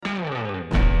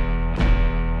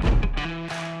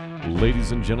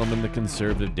Ladies and gentlemen, the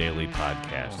Conservative Daily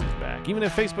Podcast is back, even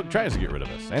if Facebook tries to get rid of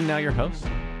us. And now your host,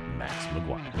 Max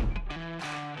McGuire.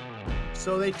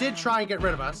 So they did try and get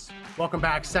rid of us. Welcome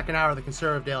back, second hour of the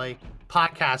Conservative Daily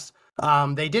Podcast.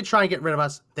 They did try and get rid of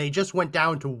us. They just went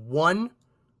down to one.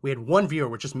 We had one viewer,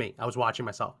 which is me. I was watching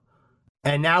myself.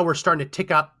 And now we're starting to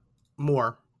tick up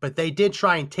more. But they did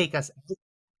try and take us.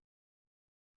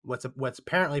 What's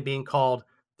apparently being called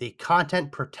the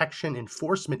Content Protection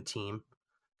Enforcement Team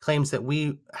claims that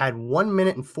we had 1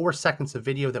 minute and 4 seconds of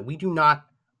video that we do not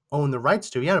own the rights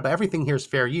to. Yeah, but everything here is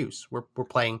fair use. We're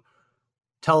playing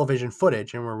television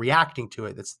footage and we're reacting to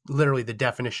it. That's literally the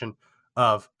definition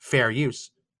of fair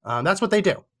use. That's what they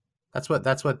do. That's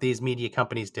what these media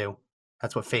companies do.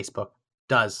 That's what Facebook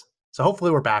does. So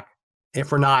hopefully we're back.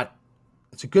 If we're not,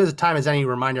 it's as good a time as any to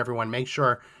remind everyone, make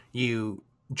sure you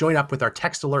join up with our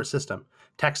text alert system.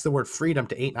 Text the word freedom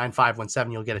to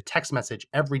 89517. You'll get a text message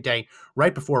every day,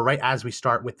 right as we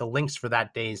start, with the links for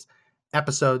that day's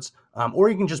episodes. Or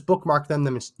you can just bookmark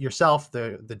them yourself.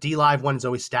 The DLive one is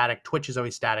always static. Twitch is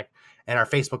always static. And our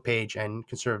Facebook page and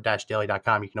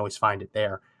conservative-daily.com, you can always find it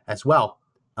there as well.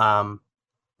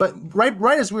 But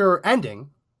right as we were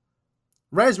ending,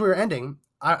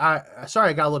 I sorry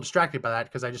I got a little distracted by that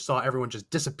because I just saw everyone just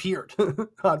disappeared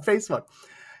on Facebook.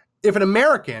 If an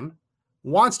American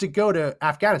wants to go to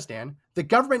Afghanistan, the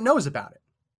government knows about it.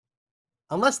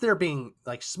 Unless they're being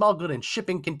like smuggled in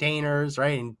shipping containers,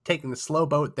 right, and taking the slow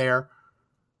boat there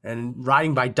and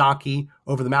riding by donkey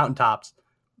over the mountaintops,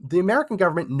 the American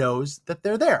government knows that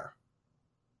they're there.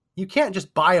 You can't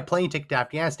just buy a plane ticket to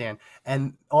Afghanistan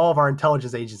and all of our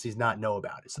intelligence agencies not know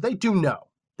about it. So they do know.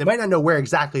 They might not know where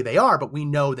exactly they are, but we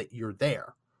know that you're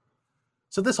there.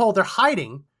 So this whole, they're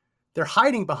hiding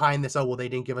behind this, oh, well, they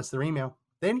didn't give us their email.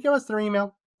 They didn't give us their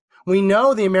email. We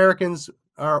know the Americans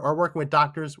are working with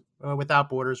Doctors Without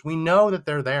Borders. We know that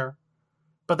they're there,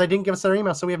 but they didn't give us their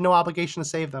email, so we have no obligation to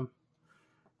save them.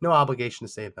 No obligation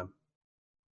to save them.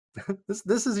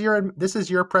 This is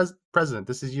your president.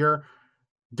 This is your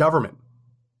government.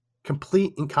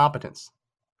 Complete incompetence.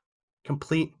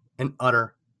 Complete and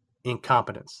utter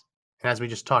incompetence. And as we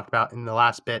just talked about in the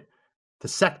last bit, the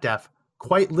SecDef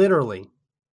quite literally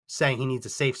saying he needs a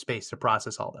safe space to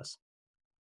process all this.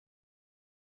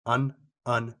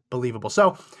 Unbelievable.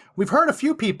 So we've heard a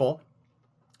few people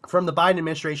from the Biden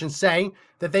administration say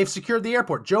that they've secured the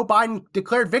airport. Joe Biden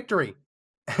declared victory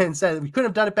and said we couldn't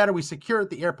have done it better. We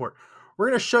secured the airport. We're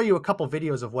going to show you a couple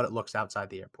videos of what it looks outside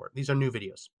the airport. These are new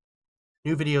videos.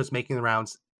 New videos making the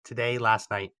rounds today, last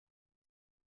night.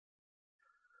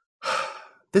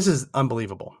 This is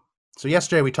unbelievable. So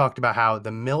yesterday we talked about how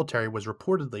the military was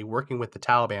reportedly working with the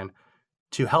Taliban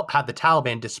to help have the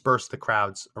Taliban disperse the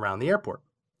crowds around the airport.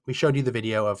 We showed you the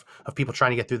video of people trying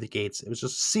to get through the gates. It was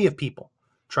just a sea of people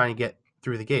trying to get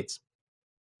through the gates.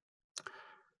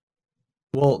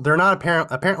 Well, they're not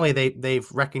apparently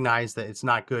they've recognized that it's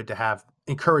not good to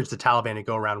encourage the Taliban to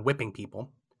go around whipping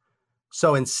people.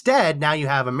 So instead, now you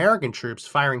have American troops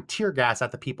firing tear gas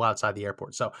at the people outside the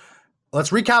airport. So let's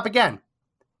recap again.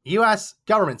 U.S.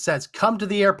 government says, come to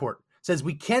the airport. Says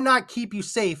we cannot keep you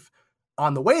safe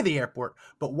on the way to the airport,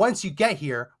 but once you get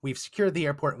here, we've secured the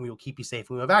airport and we will keep you safe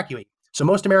and we'll evacuate. So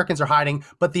most Americans are hiding,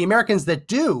 but the Americans that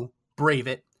do brave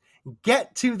it,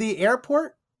 get to the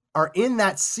airport, are in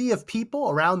that sea of people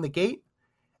around the gate,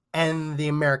 and the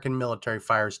American military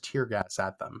fires tear gas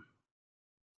at them.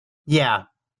 Yeah,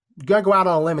 you gotta go out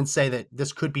on a limb and say that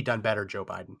this could be done better, Joe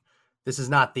Biden. This is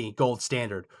not the gold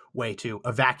standard way to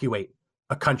evacuate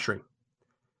a country.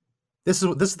 This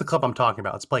is the clip I'm talking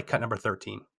about. Let's play cut number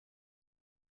 13.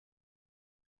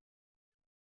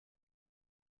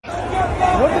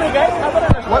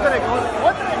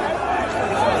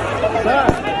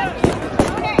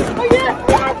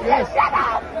 Shut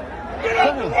up!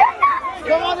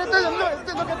 Come on,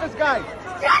 look at this guy.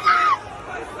 Shut up!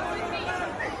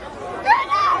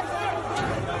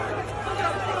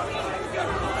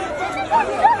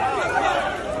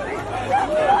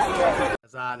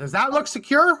 Does that look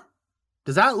secure?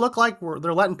 Does that look like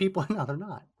they're letting people in? No, they're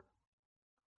not.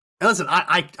 And listen,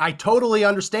 I totally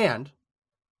understand.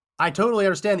 I totally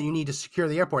understand that you need to secure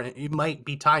the airport. It might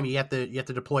be time you have to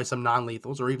deploy some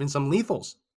non-lethals or even some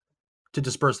lethals to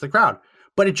disperse the crowd.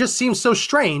 But it just seems so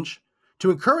strange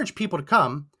to encourage people to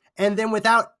come and then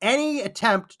without any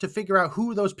attempt to figure out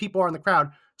who those people are in the crowd,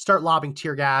 start lobbing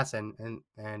tear gas and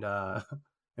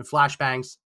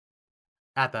flashbangs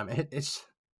at them. It's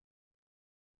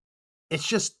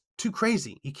just too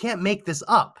crazy. You can't make this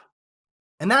up.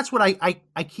 And that's what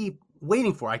I keep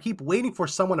waiting for. I keep waiting for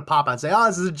someone to pop out and say, oh,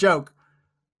 this is a joke.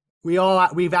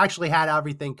 We've actually had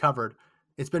everything covered.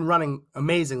 It's been running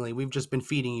amazingly. We've just been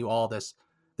feeding you all this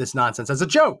nonsense as a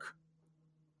joke.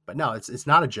 But no, it's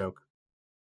not a joke.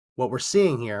 What we're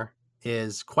seeing here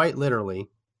is quite literally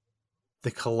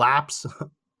the collapse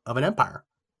of an empire.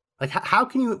 Like, how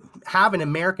can you have an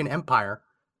American empire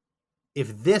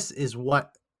if this is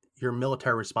what your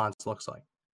military response looks like?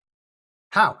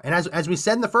 How? And as we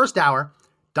said in the first hour,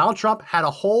 Donald Trump had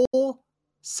a whole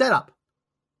setup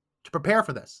to prepare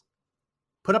for this.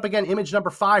 Put up again image number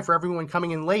 5 for everyone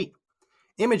coming in late.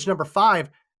 Image number 5,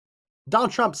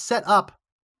 Donald Trump set up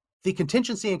the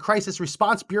Contingency and Crisis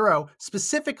Response Bureau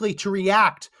specifically to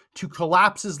react to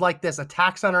collapses like this,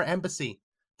 attacks on our embassy,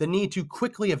 the need to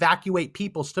quickly evacuate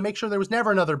people to make sure there was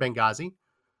never another Benghazi,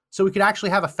 so we could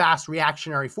actually have a fast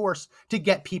reactionary force to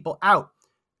get people out.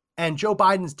 And Joe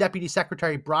Biden's Deputy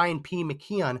Secretary, Brian P.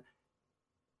 McKeon,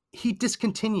 he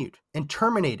discontinued and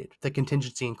terminated the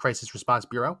Contingency and Crisis Response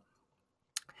Bureau.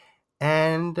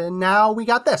 And now we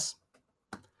got this.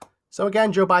 So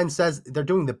again, Joe Biden says they're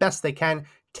doing the best they can.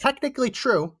 Technically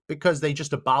true, because they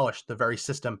just abolished the very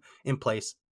system in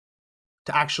place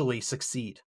to actually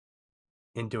succeed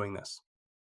in doing this.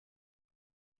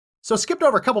 So skipped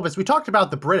over a couple bits. We talked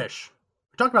about the British.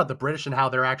 We talked about the British and how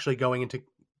they're actually going into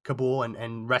Kabul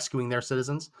and rescuing their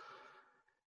citizens.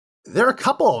 There are a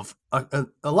couple of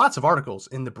lots of articles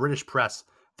in the British press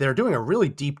that are doing a really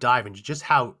deep dive into just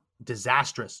how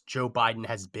disastrous Joe Biden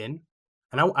has been.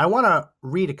 And I want to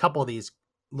read a couple of these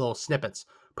little snippets.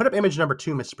 Put up image number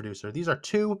 2, Mr. Producer. These are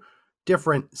 2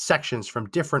 different sections from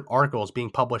different articles being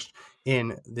published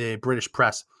in the British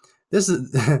press. This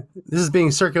is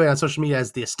being circulated on social media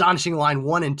as the astonishing line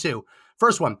 1 and 2.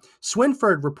 First one,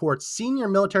 Swinford reports senior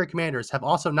military commanders have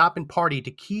also not been party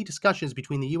to key discussions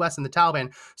between the U.S. and the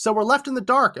Taliban, so we're left in the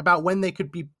dark about when they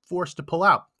could be forced to pull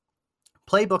out.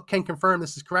 Playbook can confirm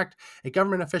this is correct. A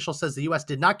government official says the U.S.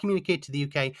 did not communicate to the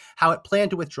UK how it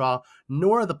planned to withdraw,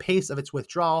 nor the pace of its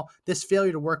withdrawal. This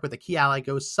failure to work with a key ally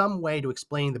goes some way to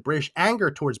explain the British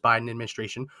anger towards Biden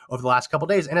administration over the last couple of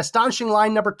days. An astonishing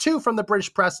line number 2 from the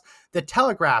British press. The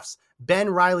Telegraph's Ben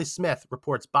Riley-Smith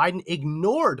reports Biden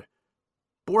ignored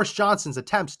Boris Johnson's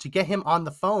attempts to get him on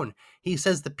the phone. He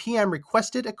says the PM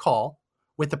requested a call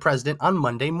with the president on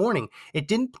Monday morning. It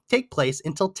didn't take place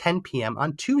until 10 p.m.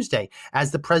 on Tuesday, as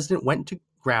the president went to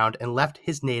ground and left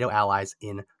his NATO allies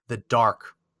in the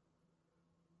dark.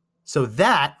 So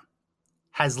that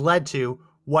has led to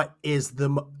what is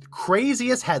the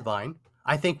craziest headline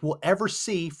I think we'll ever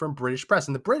see from British press.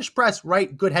 And the British press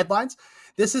write good headlines.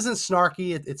 This isn't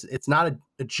snarky. It's not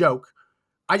a joke.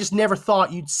 I just never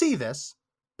thought you'd see this.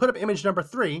 Put up image number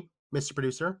 3, Mr.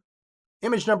 Producer.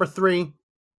 Image number 3.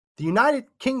 The United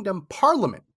Kingdom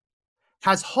Parliament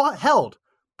has held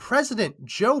President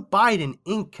Joe Biden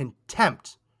in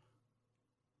contempt.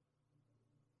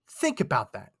 Think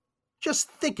about that. Just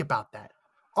think about that.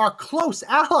 Our close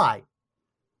ally,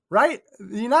 right?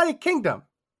 The United Kingdom,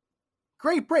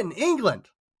 Great Britain, England,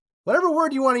 whatever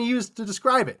word you want to use to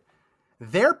describe it.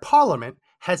 Their parliament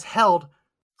has held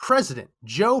President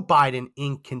Joe Biden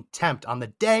in contempt on the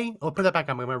day, I'll put that back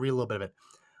on, I'm going to read a little bit of it.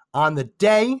 On the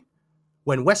day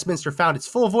when Westminster found its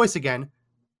full voice again,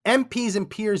 MPs and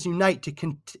peers unite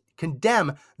to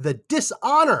condemn the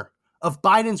dishonor of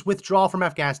Biden's withdrawal from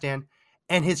Afghanistan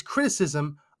and his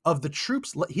criticism of the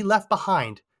troops he left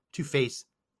behind to face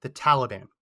the Taliban.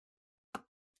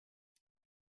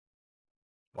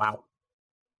 Wow.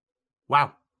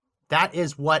 Wow. That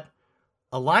is what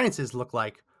alliances look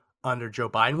like under Joe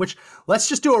Biden, which, let's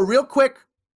just do a real quick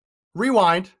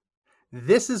rewind.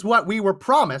 This is what we were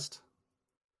promised.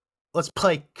 Let's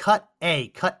play cut A,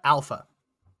 cut alpha.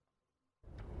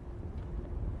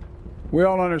 We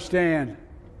all understand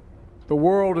the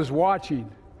world is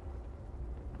watching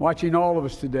all of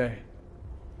us today.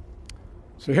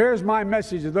 So here's my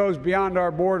message to those beyond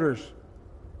our borders.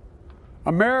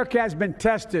 America has been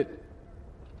tested,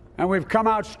 and we've come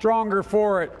out stronger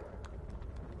for it.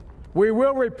 We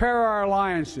will repair our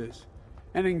alliances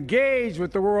and engage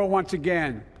with the world once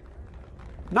again,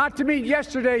 not to meet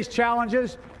yesterday's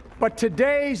challenges, but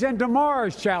today's and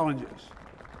tomorrow's challenges.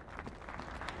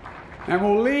 And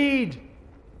we'll lead.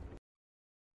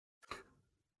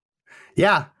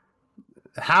 Yeah,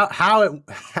 how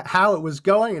it was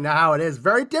going and how it is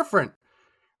very different.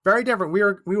 Very different.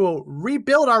 We will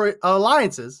rebuild our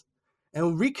alliances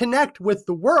and reconnect with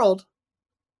the world.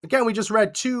 Again, we just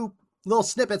read 2 little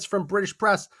snippets from British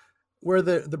press where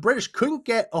the British couldn't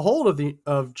get a hold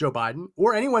of Joe Biden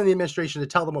or anyone in the administration to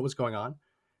tell them what was going on.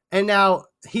 And now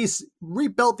he's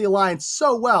rebuilt the alliance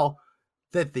so well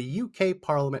that the UK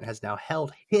Parliament has now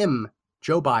held him,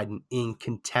 Joe Biden, in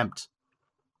contempt.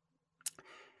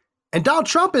 And Donald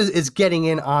Trump is getting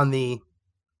in on the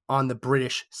on the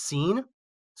British scene.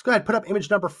 Let's go ahead and put up image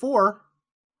number 4.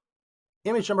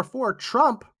 Image number 4,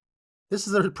 Trump. This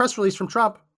is a press release from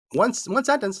Trump. One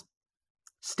sentence.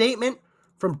 Statement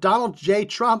from Donald J.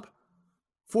 Trump,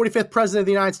 45th President of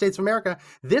the United States of America.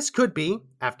 This could be,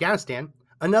 Afghanistan,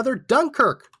 another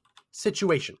Dunkirk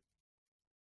situation.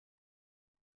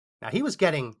 Now, he was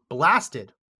getting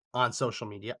blasted on social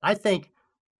media. I think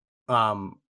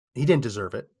he didn't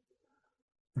deserve it.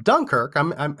 Dunkirk,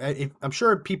 I'm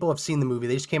sure people have seen the movie.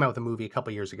 They just came out with a movie a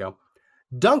couple years ago.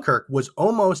 Dunkirk was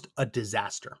almost a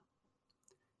disaster.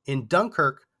 In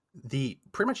Dunkirk, the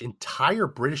pretty much entire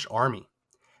British army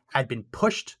had been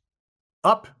pushed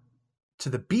up to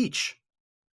the beach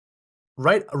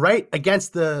right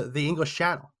against the English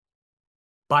Channel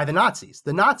by the Nazis.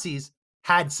 The Nazis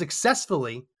had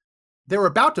successfully, they were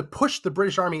about to push the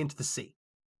British army into the sea.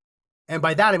 And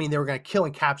by that, I mean they were going to kill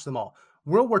and capture them all.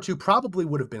 World War II probably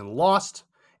would have been lost.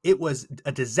 It was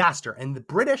a disaster. And the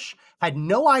British had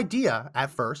no idea at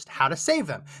first how to save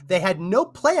them. They had no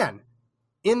plan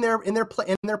in their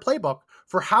playbook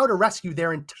for how to rescue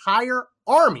their entire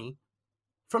army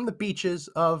from the beaches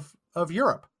of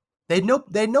Europe. They had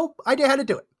no idea how to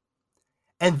do it.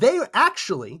 And they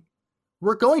actually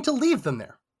were going to leave them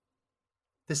there.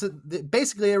 This is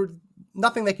basically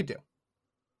nothing they could do.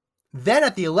 Then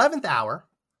at the 11th hour,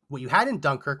 what you had in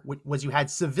Dunkirk was you had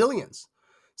civilian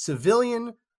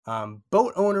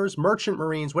boat owners, merchant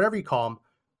marines, whatever you call them,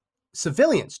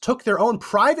 civilians took their own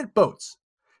private boats,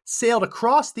 sailed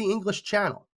across the English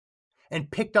Channel, and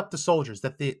picked up the soldiers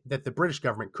that the British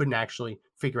government couldn't actually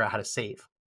figure out how to save.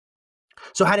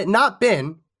 So had it not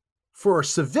been for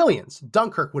civilians,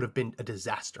 Dunkirk would have been a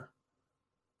disaster.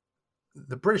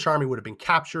 The British army would have been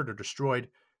captured or destroyed,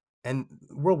 and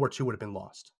World War II would have been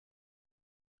lost.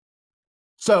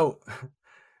 So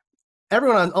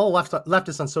everyone on all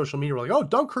leftists on social media were like, oh,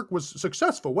 Dunkirk was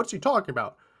successful. What's he talking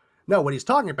about? No, what he's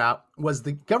talking about was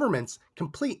the government's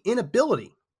complete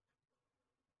inability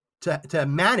to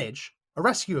manage a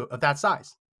rescue of that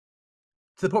size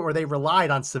to the point where they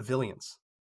relied on civilians.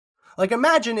 Like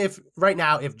imagine if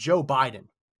Joe Biden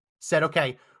said,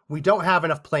 okay, we don't have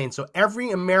enough planes. So every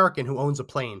American who owns a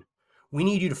plane, we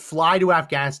need you to fly to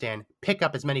Afghanistan, pick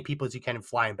up as many people as you can and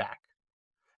fly them back.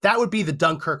 That would be the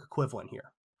Dunkirk equivalent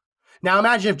here. Now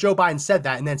imagine if Joe Biden said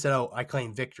that and then said, oh, I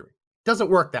claim victory. It doesn't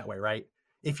work that way, right?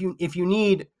 If you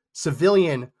need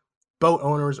civilian boat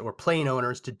owners or plane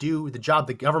owners to do the job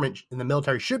the government and the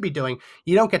military should be doing,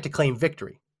 you don't get to claim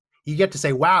victory. You get to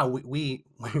say, wow, we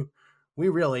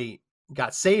really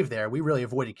got saved there. We really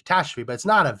avoided catastrophe, but it's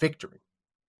not a victory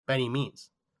by any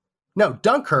means. No,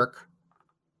 Dunkirk,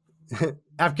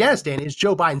 Afghanistan is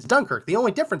Joe Biden's Dunkirk. The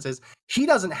only difference is he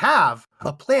doesn't have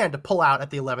a plan to pull out at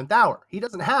the 11th hour. He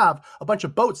doesn't have a bunch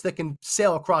of boats that can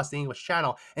sail across the English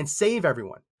Channel and save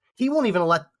everyone. He won't even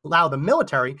allow the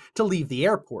military to leave the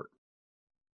airport.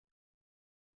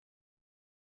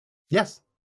 Yes.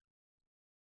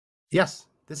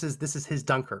 This is his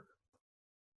Dunkirk.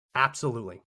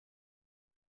 Absolutely.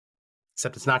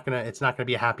 Except it's not gonna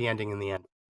be a happy ending in the end.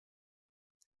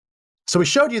 So we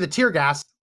showed you the tear gas.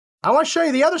 I want to show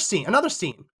you another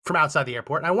scene from outside the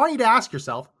airport. And I want you to ask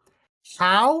yourself,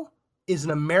 how is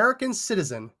an American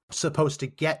citizen supposed to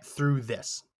get through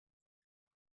this?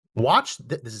 Watch,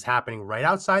 this is happening right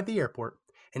outside the airport,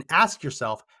 and ask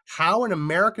yourself how an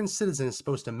American citizen is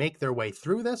supposed to make their way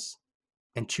through this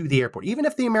and to the airport, even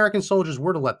if the American soldiers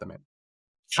were to let them in.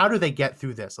 How do they get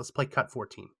through this? Let's play cut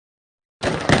 14.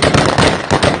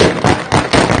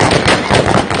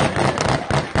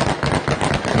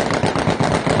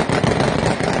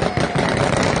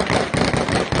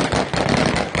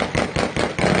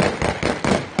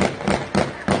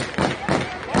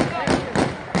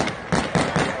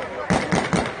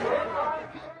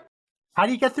 How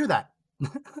do you get through that?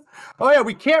 Oh yeah,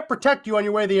 we can't protect you on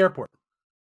your way to the airport.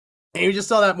 And you just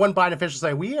saw that one Biden official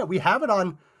say, we have it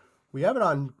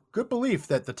on good belief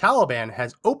that the Taliban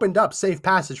has opened up safe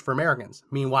passage for Americans.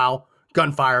 Meanwhile,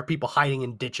 gunfire, people hiding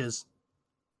in ditches.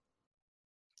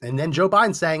 And then Joe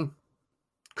Biden saying,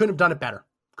 couldn't have done it better.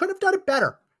 Couldn't have done it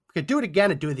better. We could do it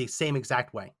again and do it the same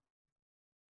exact way.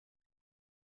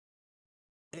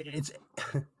 It's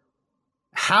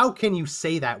how can you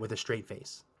say that with a straight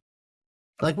face?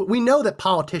 Like, we know that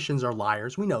politicians are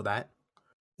liars. We know that.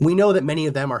 We know that many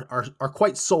of them are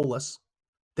quite soulless.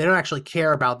 They don't actually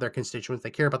care about their constituents.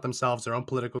 They care about themselves, their own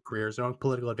political careers, their own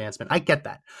political advancement. I get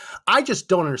that. I just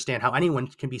don't understand how anyone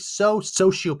can be so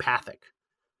sociopathic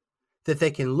that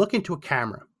they can look into a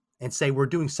camera and say, we're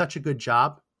doing such a good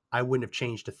job, I wouldn't have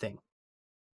changed a thing.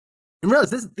 And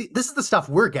realize this is the stuff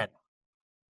we're getting.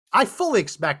 I fully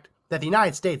expect that the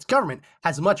United States government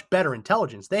has much better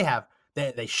intelligence. They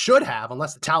should have,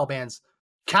 unless the Taliban's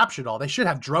captured all, they should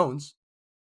have drones.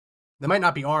 They might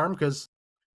not be armed because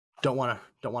don't want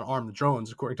to arm the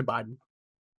drones, according to Biden.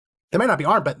 They might not be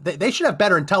armed, but they should have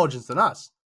better intelligence than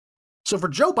us. So for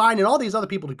Joe Biden and all these other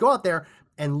people to go out there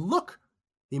and look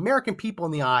the American people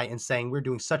in the eye and saying, we're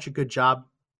doing such a good job,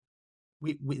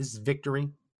 this is victory,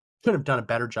 couldn't have done a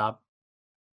better job.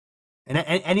 And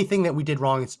anything that we did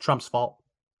wrong, it's Trump's fault.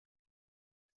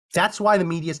 That's why the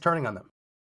media is turning on them.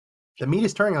 The media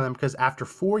is turning on them because after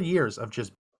 4 years of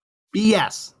just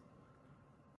BS,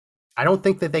 I don't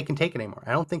think that they can take it anymore.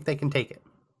 I don't think they can take it.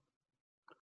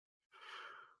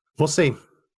 We'll see.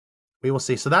 We will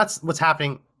see. So that's what's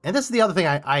happening. And this is the other thing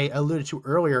I alluded to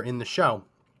earlier in the show.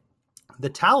 The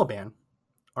Taliban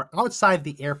are outside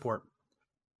the airport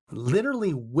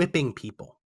literally whipping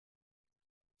people.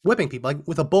 Whipping people, like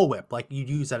with a bullwhip, like you'd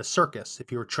use at a circus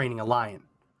if you were training a lion.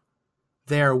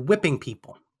 They're whipping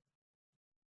people.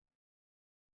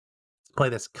 Let's play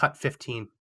this cut 15.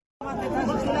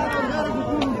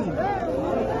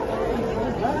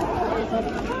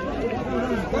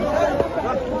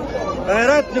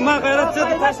 غيرات ما غيرات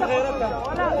صدق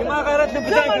غيرات ما غيرات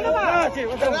بداية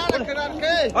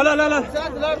لا لا لا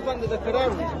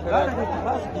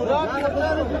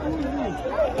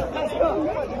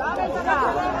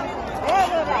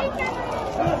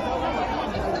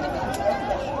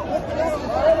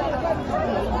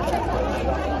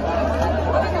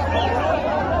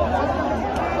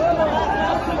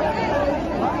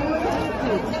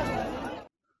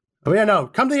Oh yeah, no,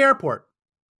 come to the airport.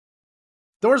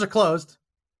 Doors are closed,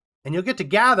 and you'll get to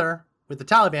gather with the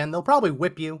Taliban. They'll probably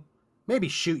whip you, maybe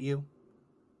shoot you,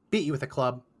 beat you with a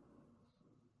club.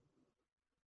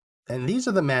 And these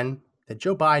are the men that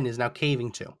Joe Biden is now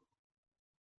caving to.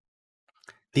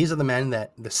 These are the men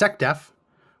that the SecDef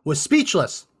was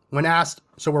speechless when asked,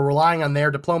 so we're relying on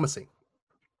their diplomacy.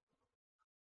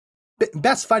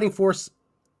 Best fighting force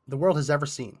the world has ever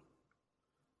seen.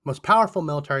 Most powerful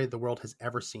military the world has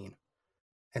ever seen.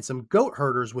 And some goat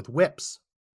herders with whips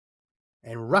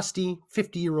and rusty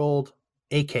 50-year-old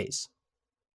AKs.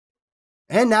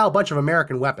 And now a bunch of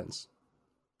American weapons.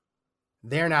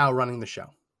 They're now running the show,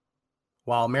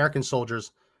 while American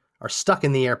soldiers are stuck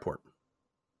in the airport.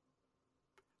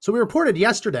 So we reported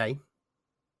yesterday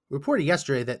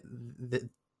that the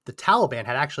Taliban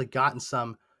had actually gotten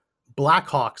some Black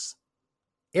Hawks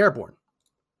airborne.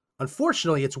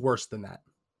 Unfortunately, it's worse than that.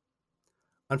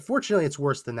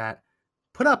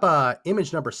 Put up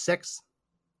image number 6.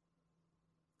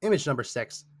 Image number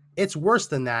 6. It's worse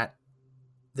than that.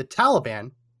 The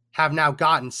Taliban have now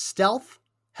gotten stealth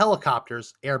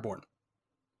helicopters airborne.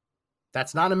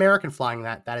 That's not American flying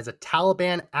that. That is a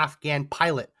Taliban Afghan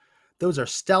pilot. Those are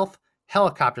stealth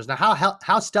helicopters. Now,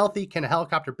 how stealthy can a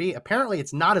helicopter be? Apparently,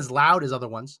 it's not as loud as other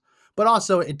ones, but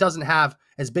also it doesn't have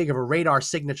as big of a radar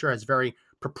signature, as very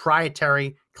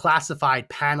proprietary, classified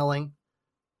paneling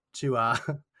to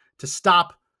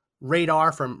stop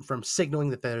radar from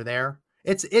signaling that they're there.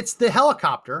 It's the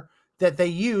helicopter that they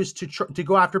used to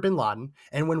go after bin Laden,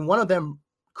 and when one of them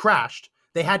crashed,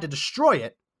 they had to destroy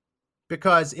it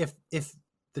because if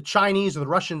the Chinese or the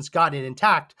Russians got it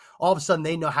intact, all of a sudden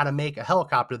they know how to make a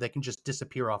helicopter that can just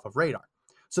disappear off of radar.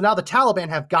 So now the Taliban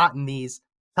have gotten these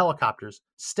helicopters,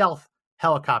 stealth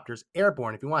helicopters,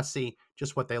 airborne. If you want to see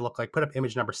just what they look like, put up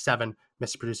image number 7,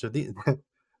 Mr. Producer. This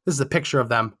is a picture of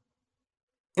them.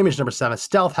 Image number 7,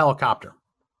 stealth helicopter.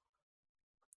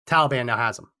 Taliban now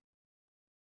has them.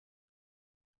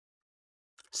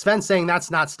 Sven saying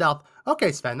that's not stealth.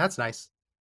 Okay, Sven, that's nice.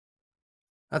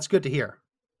 That's good to hear,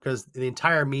 because the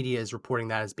entire media is reporting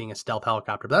that as being a stealth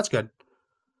helicopter. But that's good.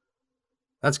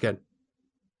 That's good.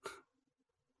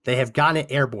 They have gotten it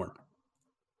airborne.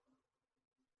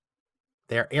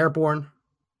 They are airborne.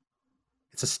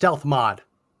 It's a stealth mod.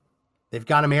 They've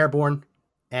got them airborne.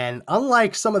 And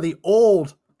unlike some of the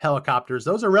old helicopters,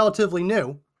 those are relatively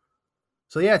new.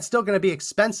 So yeah, it's still going to be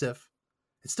expensive.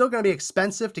 It's still going to be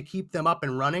expensive to keep them up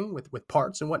and running with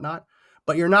parts and whatnot.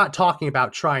 But you're not talking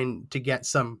about trying to get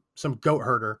some goat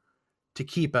herder to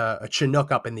keep a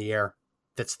Chinook up in the air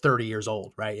that's 30 years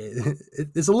old, right?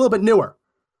 It's a little bit newer.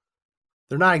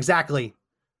 They're not exactly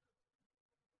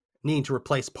needing to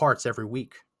replace parts every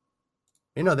week.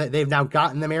 You know, they've now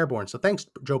gotten them airborne. So thanks,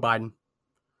 Joe Biden.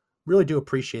 Really do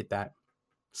appreciate that.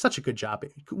 Such a good job.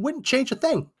 He wouldn't change a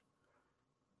thing.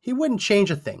 He wouldn't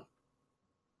change a thing.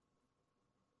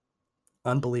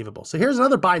 Unbelievable. So here's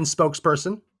another Biden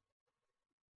spokesperson,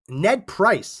 Ned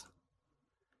Price,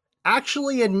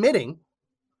 actually admitting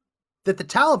that the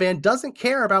Taliban doesn't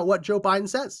care about what Joe Biden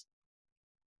says.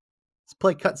 Let's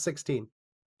play cut 16.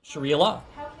 Sharia law.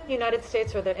 United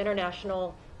States or the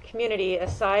international community,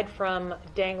 aside from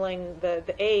dangling the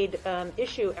aid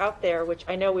issue out there, which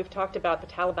I know we've talked about the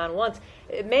Taliban once,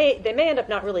 they may end up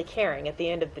not really caring at the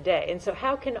end of the day. And so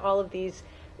how can all of these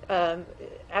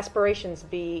aspirations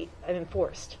be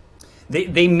enforced?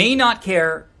 They may not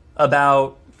care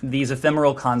about these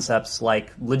ephemeral concepts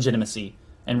like legitimacy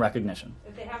and recognition.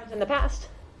 If they haven't in the past.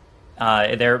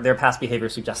 Their past behavior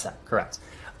suggests that, correct.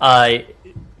 So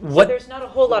there's not a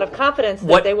whole lot of confidence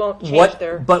that they won't change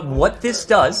their... But what this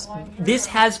does, this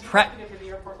has...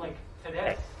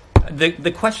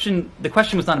 The question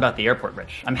was not about the airport,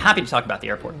 Rich. I'm happy to talk about the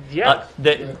airport. Yes.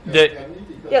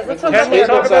 Yes, let's talk about the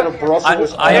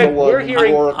airport. We're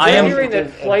hearing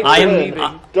that flights are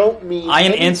leaving. Don't mean I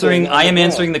am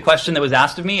answering the question that was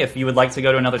asked of me. If you would like to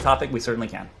go to another topic, we certainly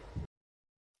can.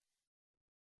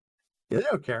 Yeah, they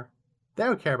don't care. They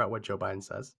don't care about what Joe Biden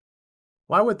says.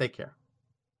 Why would they care?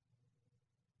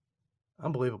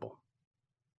 Unbelievable.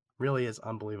 Really is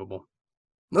unbelievable.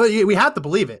 No, we have to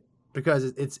believe it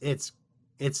because it's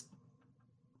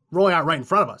rolling out right in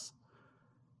front of us.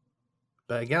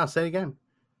 But again, I'll say it again.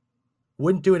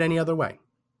 Wouldn't do it any other way.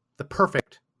 The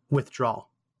perfect withdrawal.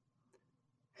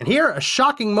 And here, a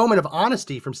shocking moment of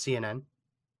honesty from CNN.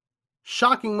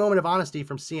 Shocking moment of honesty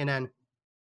from CNN.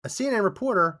 A CNN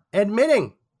reporter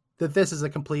admitting that this is a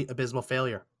complete abysmal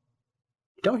failure.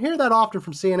 You don't hear that often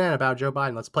from CNN about Joe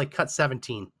Biden. Let's play cut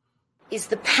 17. Is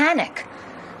the panic,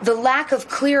 the lack of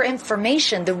clear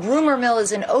information. The rumor mill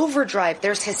is in overdrive.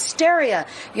 There's hysteria.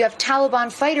 You have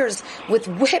Taliban fighters with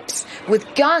whips,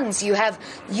 with guns. You have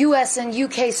U.S. and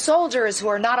U.K. soldiers who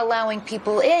are not allowing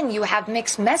people in. You have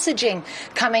mixed messaging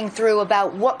coming through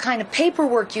about what kind of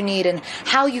paperwork you need and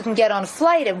how you can get on a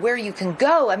flight and where you can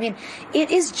go. I mean, it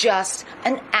is just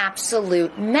an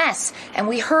absolute mess. And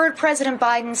we heard President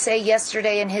Biden say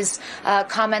yesterday in his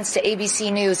comments to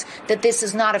ABC News that this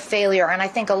is not a failure. And I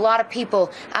think a lot of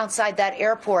people outside that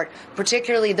airport,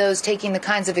 particularly those taking the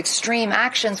kinds of extreme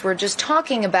actions we're just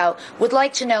talking about, would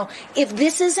like to know, if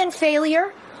this isn't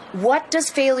failure, what does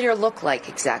failure look like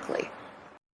exactly?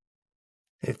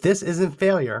 If this isn't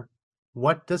failure,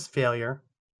 what does failure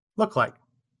look like?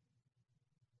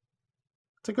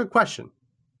 It's a good question.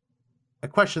 A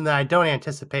question that I don't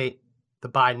anticipate the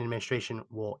Biden administration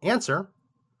will answer,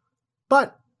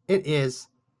 but it is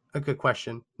a good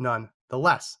question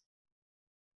nonetheless.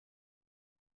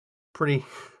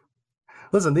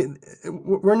 Listen,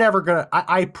 we're never going to,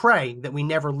 I pray that we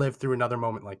never live through another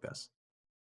moment like this.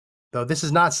 Though this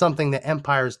is not something that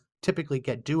empires typically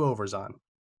get do-overs on.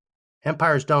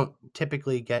 Empires don't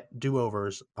typically get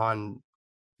do-overs on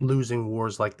losing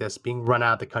wars like this, being run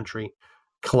out of the country,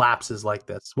 collapses like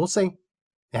this. We'll see.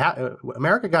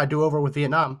 America got a do-over with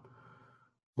Vietnam.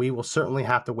 We will certainly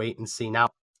have to wait and see. Now,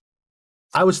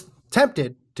 I was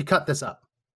tempted to cut this up.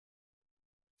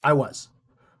 I was.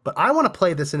 But I want to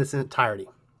play this in its entirety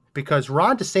because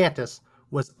Ron DeSantis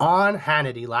was on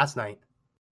Hannity last night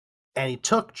and he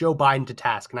took Joe Biden to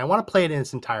task. And I want to play it in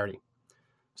its entirety.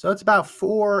 So it's about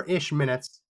 4-ish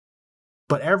minutes,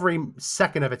 but every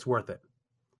second of it's worth it.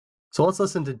 So let's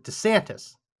listen to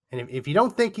DeSantis. And if you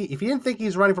didn't think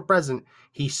he's running for president,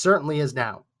 he certainly is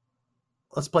now.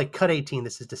 Let's play cut 18.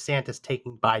 This is DeSantis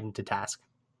taking Biden to task.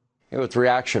 With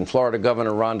reaction, Florida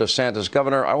Governor Ron DeSantis.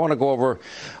 Governor, I want to go over,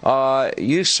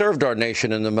 you served our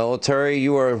nation in the military.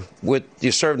 You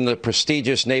served in the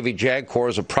prestigious Navy JAG Corps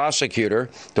as a prosecutor,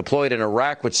 deployed in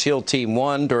Iraq with SEAL Team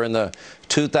 1 during the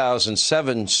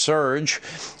 2007 surge,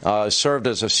 served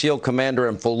as a SEAL commander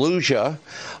in Fallujah.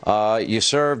 You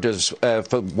served as,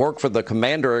 worked for the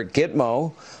commander at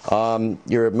Gitmo.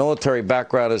 Your military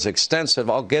background is extensive.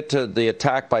 I'll get to the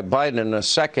attack by Biden in a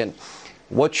second.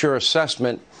 What's your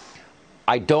assessment?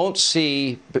 I don't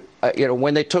see,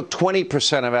 when they took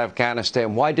 20% of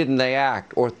Afghanistan, why didn't they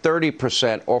act? Or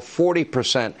 30%, or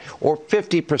 40%, or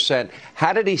 50%?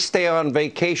 How did he stay on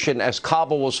vacation as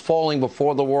Kabul was falling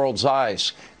before the world's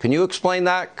eyes? Can you explain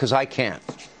that? Because I can't.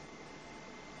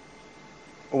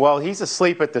 Well, he's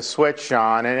asleep at the switch,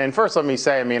 Sean. And first, let me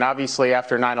say, obviously,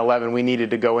 after 9/11, we needed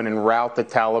to go in and rout the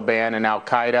Taliban and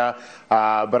al-Qaeda.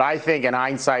 But I think, in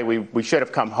hindsight, we should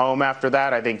have come home after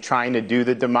that. I think trying to do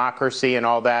the democracy and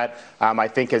all that, I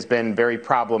think, has been very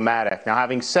problematic. Now,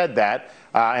 having said that,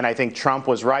 and I think Trump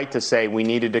was right to say we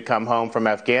needed to come home from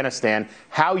Afghanistan.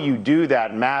 How you do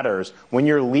that matters. When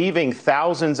you're leaving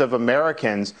thousands of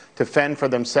Americans to fend for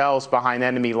themselves behind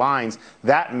enemy lines,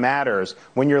 that matters.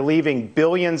 When you're leaving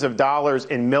billions of dollars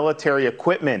in military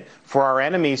equipment for our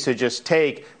enemies to just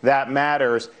take, that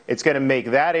matters. It's going to make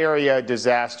that area a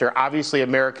disaster. Obviously,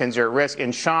 Americans are at risk.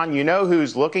 And Sean, you know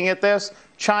who's looking at this?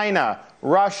 China.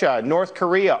 Russia, North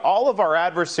Korea, all of our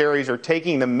adversaries are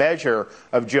taking the measure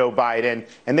of Joe Biden,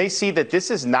 and they see that this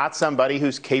is not somebody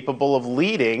who's capable of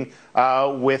leading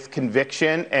with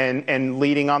conviction and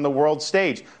leading on the world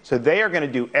stage. So they are going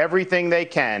to do everything they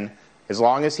can, as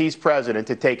long as he's president,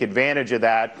 to take advantage of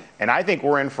that. And I think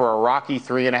we're in for a rocky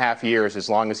 3.5 years as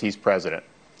long as he's president.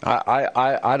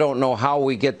 I don't know how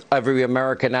we get every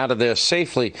American out of there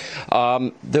safely.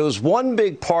 There was one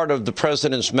big part of the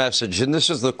president's message, and this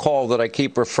is the call that I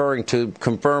keep referring to,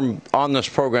 confirmed on this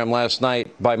program last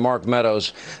night by Mark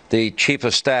Meadows, the chief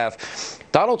of staff.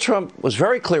 Donald Trump was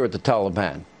very clear with the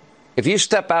Taliban. If you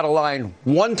step out of line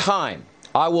one time,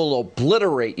 I will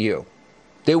obliterate you.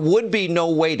 There would be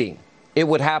no waiting. It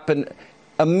would happen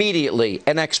immediately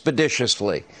and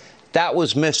expeditiously. That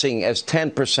was missing as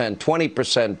 10%, 20%,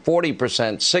 40%,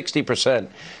 60%,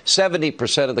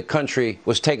 70% of the country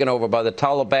was taken over by the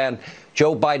Taliban.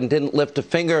 Joe Biden didn't lift a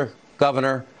finger,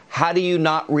 Governor. How do you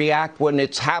not react when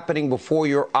it's happening before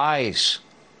your eyes?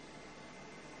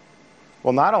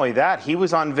 Well, not only that, he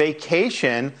was on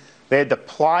vacation. They had to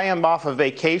ply him off of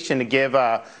vacation to give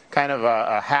a kind of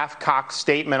a half-cocked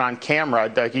statement on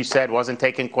camera. Like you said, wasn't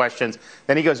taking questions.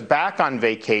 Then he goes back on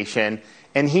vacation,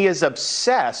 and he is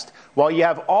obsessed. While you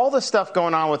have all the stuff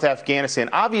going on with Afghanistan,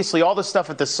 obviously all the stuff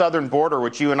at the southern border,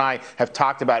 which you and I have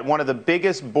talked about, one of the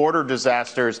biggest border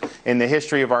disasters in the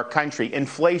history of our country,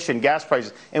 inflation, gas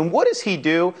prices. And what does he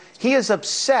do? He is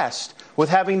obsessed with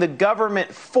having the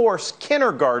government force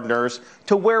kindergartners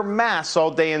to wear masks all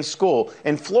day in school.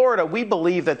 In Florida, we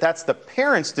believe that that's the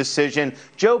parents' decision.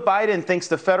 Joe Biden thinks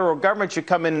the federal government should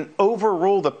come in and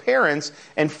overrule the parents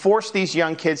and force these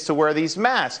young kids to wear these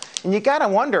masks. And you got to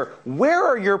wonder, where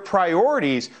are your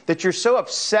priorities that you're so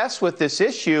obsessed with this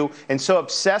issue and so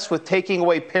obsessed with taking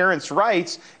away parents'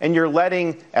 rights, and you're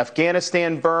letting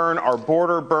Afghanistan burn, our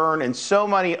border burn, and so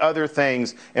many other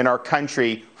things in our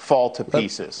country fall to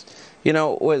pieces? You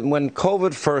know, when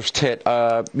COVID first hit,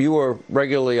 you were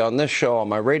regularly on this show, on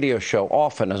my radio show,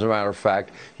 often, as a matter of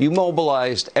fact. You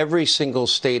mobilized every single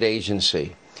state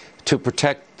agency to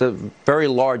protect the very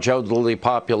large elderly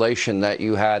population that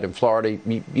you had in Florida.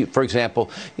 For example,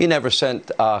 you never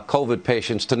sent COVID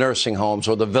patients to nursing homes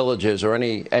or the villages or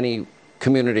any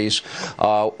communities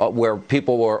where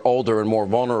people were older and more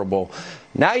vulnerable.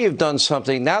 Now you've done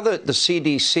something. Now that the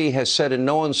CDC has said in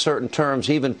no uncertain terms,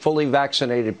 even fully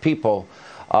vaccinated people,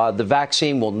 the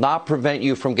vaccine will not prevent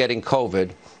you from getting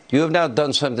COVID. You have now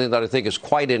done something that I think is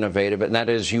quite innovative, and that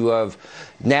is you have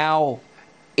now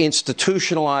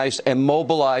institutionalized and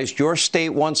mobilized your state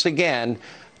once again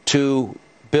to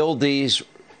build these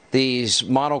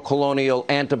monoclonal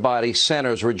antibody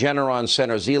centers, Regeneron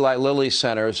centers, Eli Lilly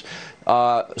centers.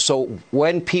 So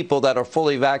when people that are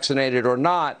fully vaccinated or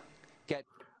not get...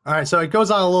 All right, so it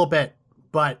goes on a little bit,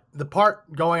 but the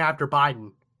part going after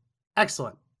Biden,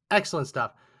 excellent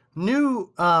stuff. New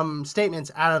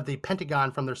statements out of the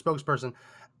Pentagon from their spokesperson.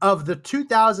 Of the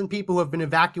 2,000 people who have been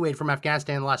evacuated from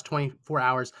Afghanistan in the last 24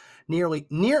 hours, nearly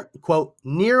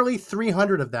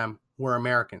 300 of them were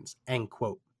Americans, end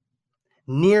quote.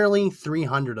 Nearly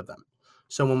 300 of them.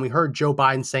 So when we heard Joe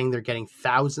Biden saying they're getting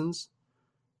thousands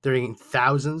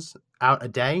out a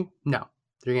day, no,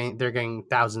 they're getting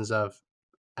thousands of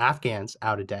Afghans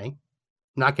out a day,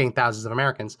 not getting thousands of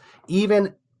Americans.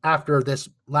 Even after this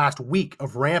last week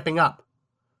of ramping up,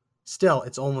 still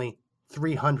it's only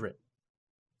 300.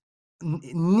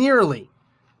 Nearly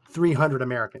 300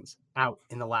 Americans out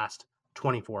in the last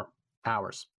 24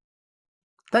 hours.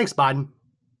 Thanks, Biden.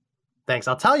 Thanks.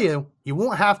 I'll tell you, you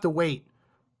won't have to wait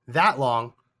that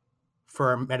long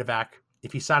for a medevac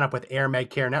if you sign up with Air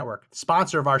Medcare Network,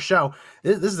 sponsor of our show.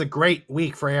 This is a great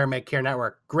week for Air Medcare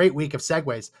Network. Great week of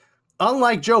segues.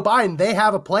 Unlike Joe Biden, they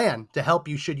have a plan to help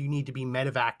you should you need to be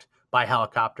medevaced by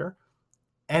helicopter.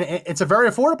 And it's a very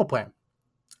affordable plan.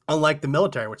 Unlike the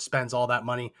military, which spends all that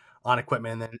money on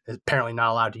equipment and then is apparently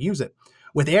not allowed to use it.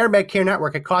 With Air Medcare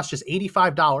Network, it costs just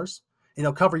 $85, and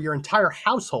it'll cover your entire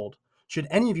household should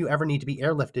any of you ever need to be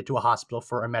airlifted to a hospital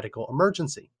for a medical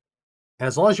emergency. And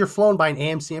as long as you're flown by an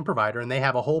AMCM provider, and they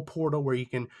have a whole portal where you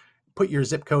can put your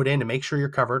zip code in to make sure you're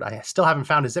covered. I still haven't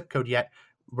found a zip code yet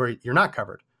where you're not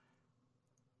covered.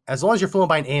 As long as you're flown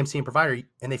by an AMCM provider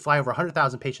and they fly over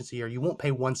 100,000 patients a year, you won't pay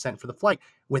 1 cent for the flight.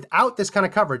 Without this kind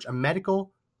of coverage, a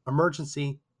medical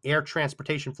emergency air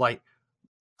transportation flight,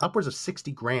 upwards of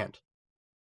 $60,000.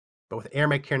 But with Air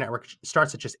Medcare Network, it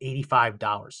starts at just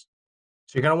 $85.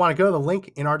 So you're going to want to go to the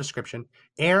link in our description,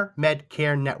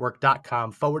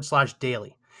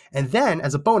 airmedcarenetwork.com/daily. And then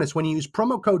as a bonus, when you use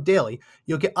promo code daily,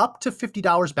 you'll get up to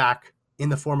 $50 back in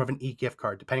the form of an e-gift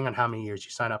card, depending on how many years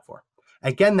you sign up for.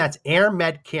 Again, that's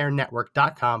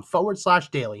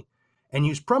airmedcarenetwork.com/daily. and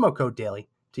use promo code DAILY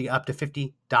to get up to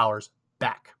 $50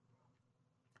 back.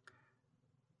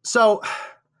 So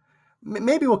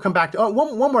maybe we'll come back to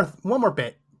one more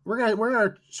bit. We're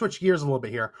gonna switch gears a little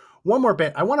bit here. One more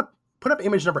bit. I want to put up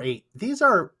image number 8. These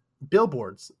are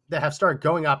billboards that have started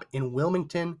going up in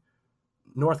Wilmington,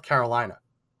 North Carolina.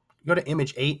 Go to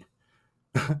image 8.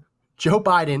 Joe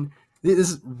Biden, this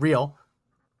is real.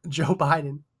 Joe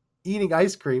Biden eating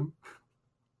ice cream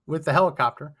with the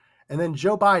helicopter, and then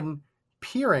Joe Biden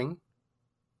peering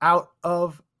out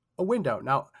of a window.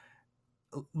 Now,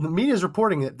 the media is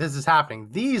reporting that this is happening.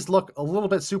 These look a little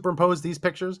bit superimposed, these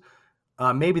pictures.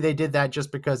 Maybe they did that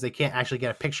just because they can't actually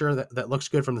get a picture that looks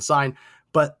good from the sign.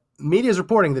 But media is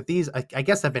reporting that these, I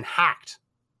guess, have been hacked.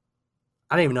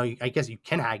 I don't even know. I guess you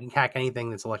can hack anything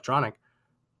that's electronic.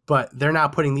 But they're now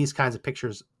putting these kinds of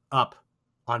pictures up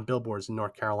on billboards in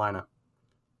North Carolina.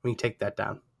 We can take that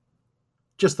down.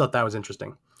 Just thought that was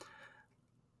interesting.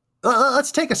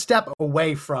 Let's take a step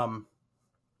away from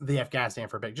the Afghanistan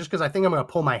for a bit, just because I think I'm going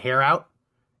to pull my hair out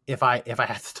if I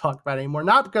have to talk about it anymore.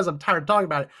 Not because I'm tired of talking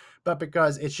about it, but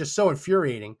because it's just so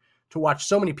infuriating to watch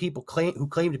so many people who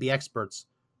claim to be experts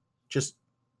just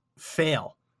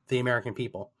fail the American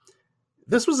people.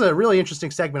 This was a really interesting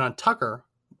segment on Tucker.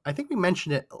 I think we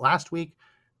mentioned it last week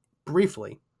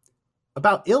briefly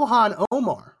about Ilhan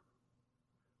Omar,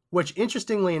 which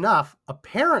interestingly enough,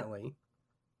 apparently,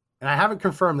 and I haven't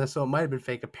confirmed this, so it might have been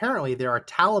fake. Apparently, there are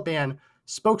Taliban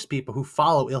spokespeople who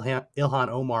follow Ilhan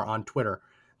Omar on Twitter.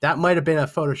 That might have been a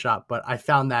Photoshop, but I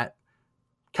found that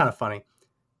kind of funny.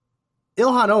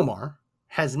 Ilhan Omar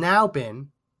has now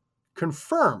been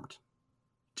confirmed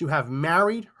to have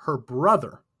married her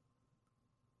brother,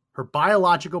 her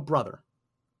biological brother,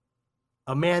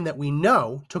 a man that we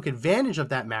know took advantage of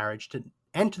that marriage to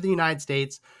enter the United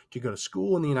States, to go to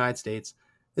school in the United States.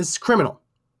 This is criminal.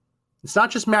 It's not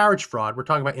just marriage fraud. We're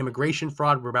talking about immigration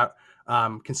fraud. We're about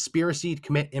conspiracy to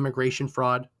commit immigration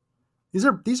fraud.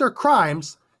 These are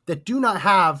crimes that do not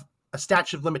have a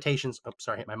statute of limitations. Oh,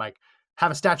 sorry, hit my mic.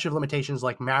 Have a statute of limitations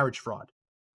like marriage fraud.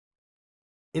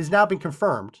 It has now been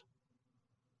confirmed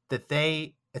that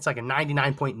it's like a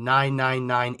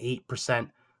 99.9998%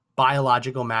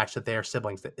 biological match that they are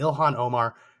siblings, that Ilhan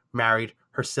Omar married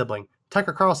her sibling.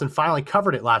 Tucker Carlson finally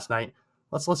covered it last night.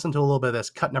 Let's listen to a little bit of this,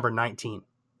 cut number 19.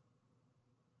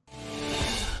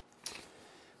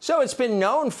 So it's been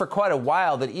known for quite a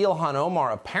while that Ilhan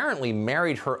Omar apparently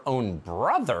married her own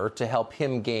brother to help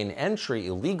him gain entry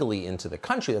illegally into the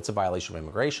country. That's a violation of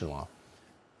immigration law.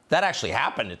 That actually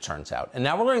happened, it turns out. And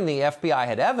now we're learning the FBI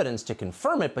had evidence to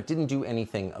confirm it, but didn't do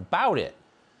anything about it.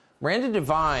 Miranda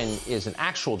Devine is an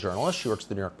actual journalist. She works at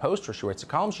the New York Post, where she writes a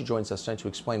column. She joins us tonight to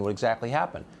explain what exactly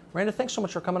happened. Miranda, thanks so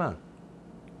much for coming on.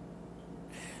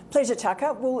 Pleasure,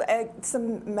 Tucker. Well,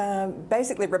 some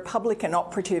basically Republican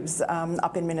operatives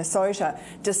up in Minnesota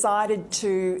decided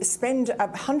to spend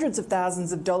hundreds of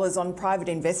thousands of dollars on private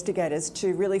investigators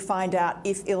to really find out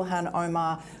if Ilhan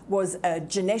Omar was a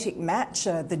genetic match,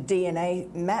 the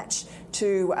DNA match,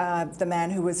 to the man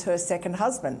who was her second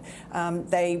husband.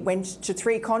 They went to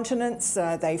 3 continents.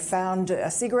 They found a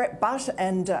cigarette butt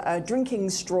and a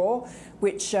drinking straw,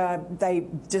 which they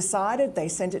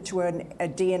sent it to a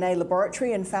DNA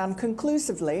laboratory and found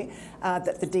conclusively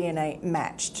that the DNA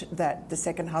matched, that the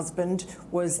second husband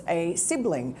was a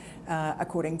sibling,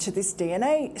 according to this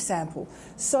DNA sample.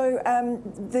 So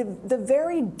the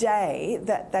very day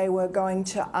that they were going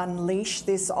to unleash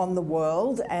this on the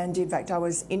world, and in fact I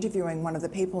was interviewing one of the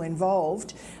people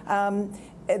involved,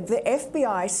 the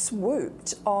FBI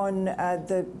swooped on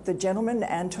the gentleman,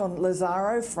 Anton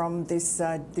Lazaro, from this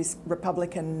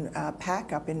Republican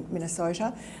PAC up in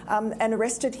Minnesota, and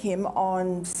arrested him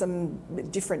on some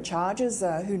different charges.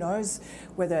 Who knows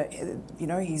whether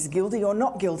he's guilty or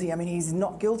not guilty. I mean, he's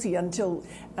not guilty until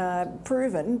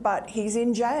proven, but he's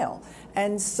in jail.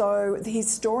 And so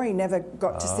his story never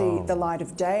got to see the light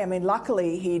of day. I mean,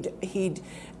 luckily he'd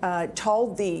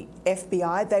told the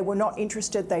FBI they were not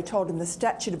interested. They told him the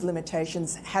statute of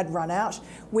limitations had run out.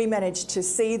 We managed to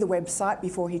see the website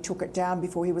before he took it down,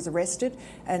 before he was arrested,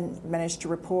 and managed to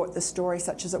report the story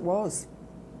such as it was.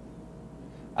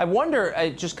 I wonder,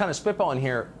 just kind of spitballing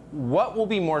here, what will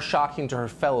be more shocking to her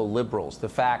fellow liberals? The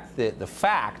fact that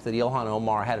Ilhan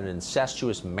Omar had an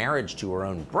incestuous marriage to her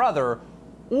own brother,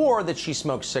 or that she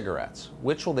smokes cigarettes?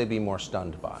 Which will they be more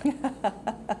stunned by?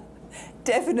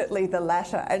 Definitely the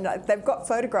latter, and they've got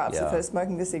photographs of her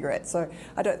smoking the cigarette, so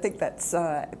I don't think that's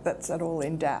at all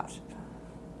in doubt.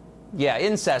 Yeah,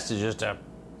 incest is just a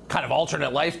kind of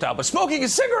alternate lifestyle, but smoking a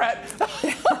cigarette,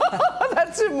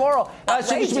 that's immoral.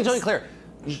 So just to be totally clear,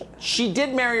 she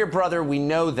did marry her brother, we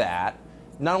know that.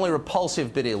 Not only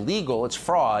repulsive, but illegal, it's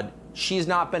fraud. She's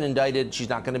not been indicted. She's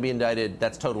not going to be indicted.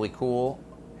 That's totally cool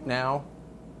now.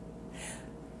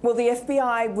 Well, the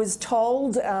FBI was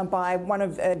told by one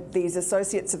of these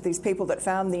associates of these people that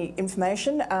found the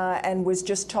information and was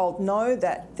just told no,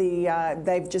 that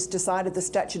they've just decided the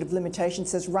statute of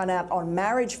limitations has run out on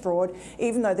marriage fraud,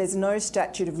 even though there's no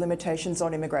statute of limitations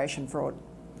on immigration fraud.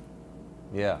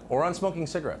 Yeah, or on smoking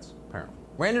cigarettes, apparently.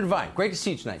 Randa Devine, great to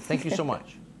see you tonight. Thank you so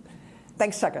much.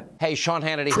 Thanks, Tucker. Hey, Sean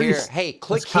Hannity here. Hey,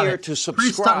 click here to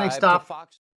subscribe to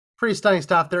Fox. Pretty stunning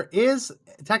stuff. There is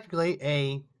technically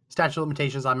a statute of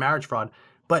limitations on marriage fraud,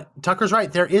 but Tucker's right.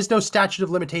 There is no statute of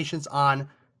limitations on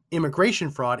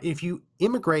immigration fraud. If you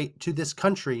immigrate to this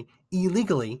country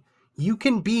illegally, you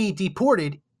can be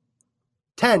deported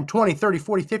 10, 20, 30,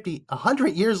 40, 50, 100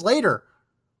 years later.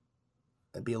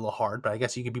 That'd be a little hard, but I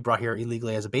guess you could be brought here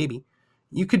illegally as a baby.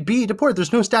 You could be deported.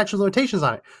 There's no statute of limitations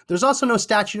on it. There's also no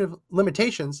statute of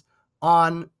limitations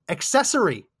on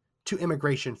accessory to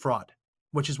immigration fraud,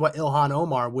 which is what Ilhan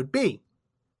Omar would be,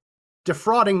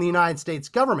 defrauding the United States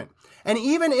government. And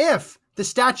even if the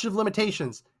statute of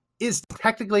limitations is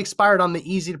technically expired on the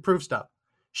easy to prove stuff,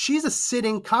 she's a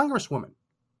sitting congresswoman.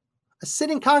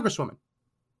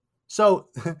 So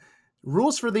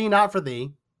rules for thee, not for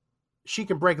thee. She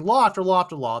can break law after law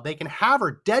after law. They can have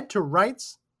her dead to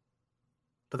rights,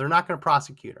 but they're not going to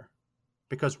prosecute her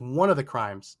because one of the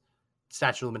crimes,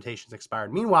 statute of limitations,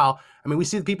 expired. Meanwhile, I mean, we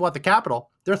see the people at the Capitol,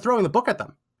 they're throwing the book at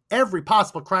them. Every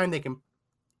possible crime they can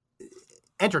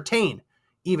entertain,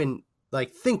 even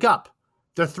like think up,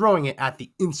 they're throwing it at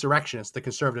the insurrectionists, the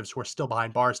conservatives who are still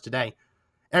behind bars today.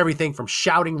 Everything from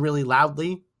shouting really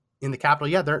loudly in the Capitol.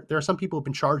 Yeah, there are some people who've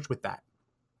been charged with that.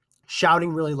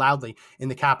 Shouting really loudly in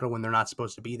the Capitol when they're not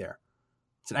supposed to be there.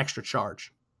 It's an extra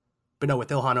charge. But no, with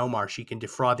Ilhan Omar, she can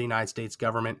defraud the United States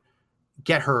government,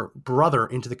 get her brother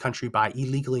into the country by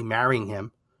illegally marrying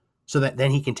him so that then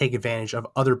he can take advantage of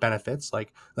other benefits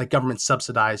like government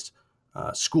subsidized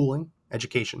schooling,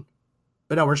 education.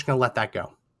 But no, we're just going to let that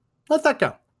go. Let that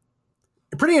go.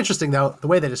 Pretty interesting, though, the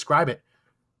way they describe it.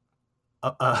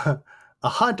 A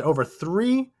hunt over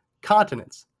 3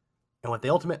 continents. And what they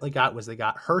ultimately got was they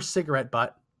got her cigarette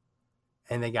butt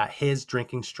and they got his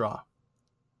drinking straw.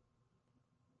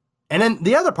 And then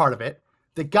the other part of it,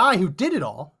 the guy who did it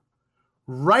all,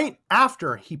 right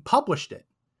after he published it,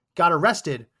 got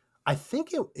arrested. I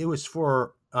think it was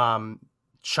for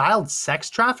child sex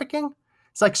trafficking.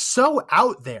 It's like so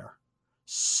out there,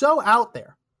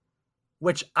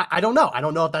 which I don't know. I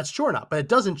don't know if that's true or not, but it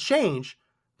doesn't change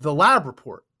the lab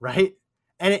report, right?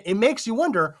 And it makes you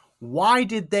wonder, why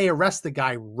did they arrest the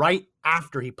guy right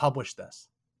after he published this?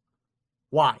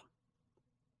 Why?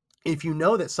 If you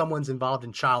know that someone's involved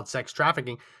in child sex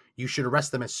trafficking, you should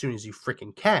arrest them as soon as you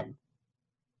freaking can.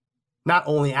 Not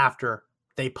only after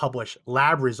they publish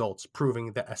lab results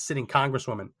proving that a sitting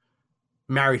congresswoman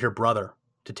married her brother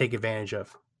to take advantage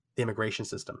of the immigration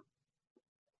system.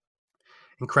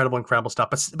 Incredible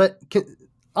stuff. But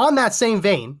on that same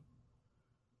vein,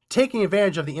 taking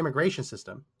advantage of the immigration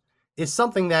system is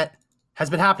something that has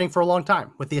been happening for a long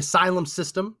time with the asylum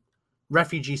system,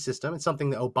 refugee system. It's something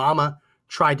that Obama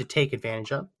tried to take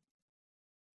advantage of.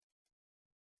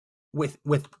 With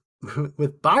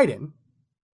Biden,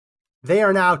 they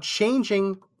are now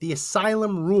changing the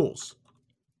asylum rules.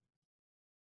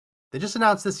 They just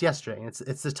announced this yesterday, and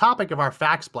it's the topic of our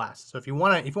Fax Blast. So if you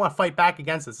want to fight back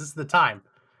against this is the time.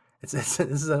 This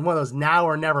is one of those now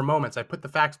or never moments. I put the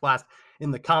Fax Blast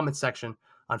in the comments section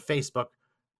on Facebook,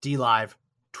 DLive,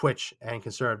 Twitch, and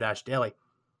Conservative-Daily.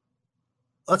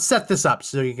 Let's set this up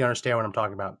so you can understand what I'm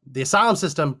talking about. The asylum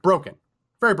system, broken.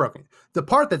 Very broken. The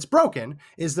part that's broken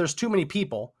is there's too many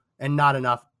people and not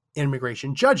enough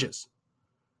immigration judges,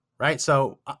 right?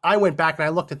 So I went back and I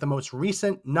looked at the most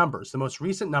recent numbers. The most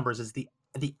recent numbers is the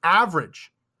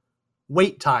average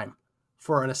wait time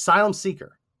for an asylum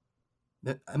seeker.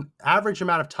 The average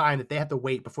amount of time that they have to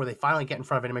wait before they finally get in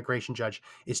front of an immigration judge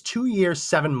is 2 years,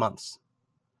 7 months,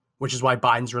 which is why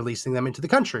Biden's releasing them into the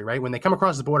country, right? When they come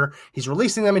across the border, he's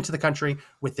releasing them into the country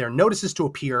with their notices to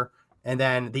appear. And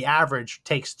then the average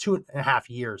takes 2.5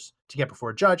 years to get before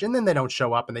a judge. And then they don't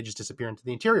show up and they just disappear into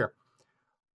the interior.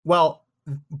 Well,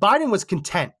 Biden was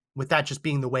content with that just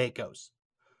being the way it goes.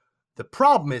 The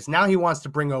problem is now he wants to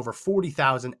bring over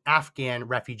 40,000 Afghan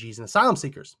refugees and asylum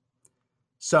seekers.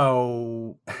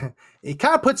 So it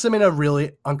kind of puts them in a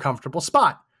really uncomfortable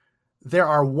spot. There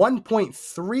are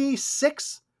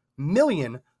 1.36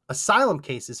 million asylum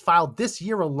cases filed this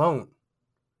year alone,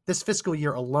 this fiscal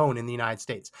year alone in the United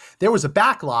States. There was a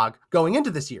backlog going into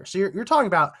this year. So you're talking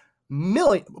about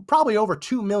probably over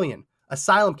 2 million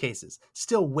asylum cases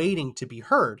still waiting to be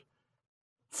heard.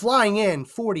 flying in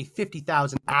 40,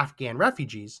 50,000 Afghan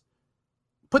refugees,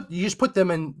 you just put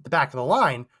them in the back of the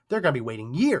line, they're going to be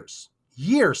waiting years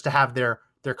to have their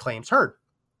claims heard.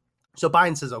 So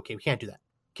Biden says, okay, we can't do that.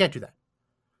 Can't do that.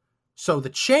 So the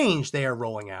change they are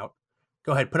rolling out,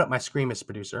 go ahead, put up my screen, Mr.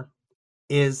 Producer,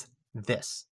 is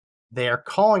this. They are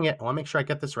calling it, I want to make sure I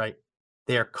get this right.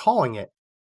 They are calling it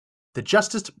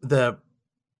the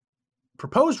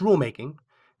proposed rulemaking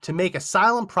to make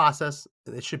asylum process,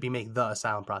 it should be make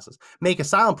asylum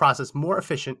process more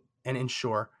efficient and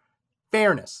ensure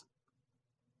fairness.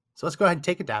 So let's go ahead and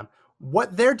take it down.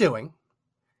 What they're doing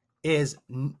is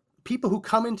people who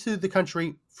come into the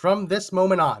country from this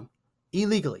moment on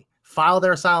illegally, file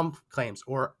their asylum claims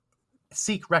or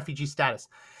seek refugee status,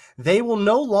 they will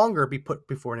no longer be put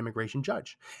before an immigration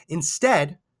judge.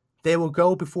 Instead, they will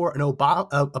go before a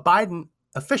Biden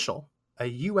official, a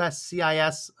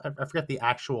USCIS, I forget the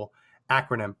actual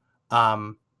acronym.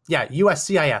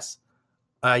 USCIS,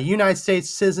 United States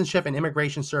Citizenship and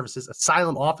Immigration Services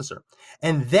asylum officer,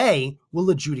 and they will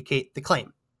adjudicate the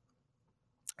claim.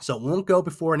 So it won't go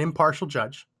before an impartial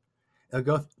judge. It'll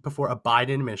go before a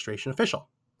Biden administration official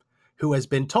who has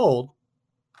been told,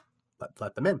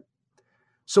 let them in.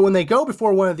 So when they go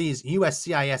before one of these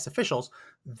USCIS officials,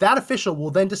 that official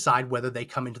will then decide whether they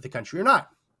come into the country or not.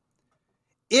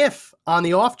 If on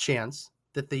the off chance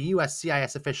that the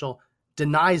USCIS official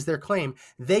denies their claim,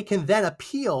 they can then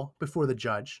appeal before the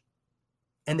judge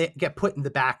and they get put in the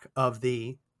back of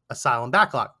the asylum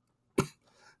backlog.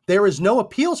 There is no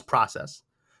appeals process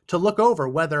to look over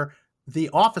whether the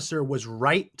officer was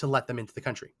right to let them into the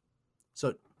country.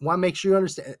 So want to make sure you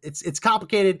understand. It's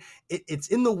complicated. It's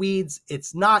in the weeds.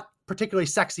 It's not particularly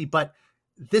sexy, but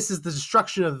this is the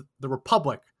destruction of the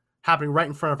republic happening right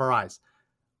in front of our eyes.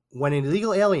 When an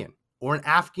illegal alien or an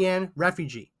Afghan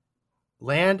refugee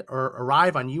land or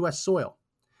arrive on U.S. soil,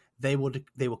 they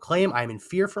will claim, I'm in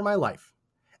fear for my life.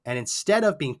 And instead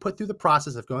of being put through the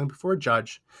process of going before a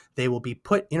judge, they will be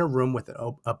put in a room with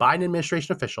a Biden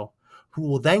administration official who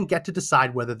will then get to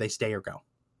decide whether they stay or go.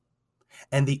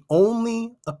 And the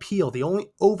only appeal, the only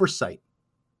oversight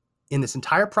in this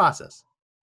entire process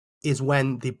is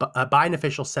when a Biden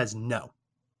official says no.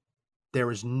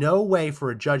 There is no way for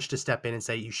a judge to step in and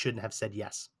say, you shouldn't have said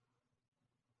yes.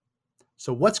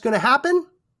 So what's going to happen?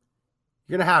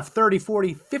 You're going to have 30,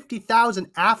 40, 50,000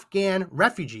 Afghan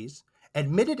refugees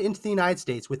admitted into the United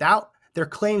States without their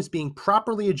claims being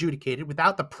properly adjudicated,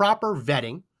 without the proper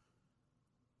vetting.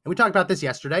 And we talked about this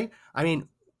yesterday. I mean,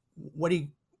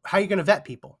 how are you going to vet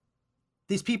people?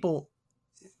 These people,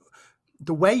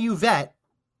 the way you vet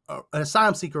an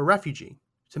asylum seeker or refugee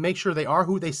to make sure they are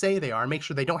who they say they are and make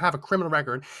sure they don't have a criminal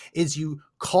record is you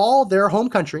call their home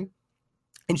country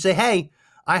and you say, hey,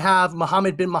 I have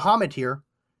Mohammed bin Mohammed here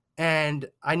and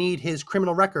I need his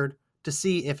criminal record to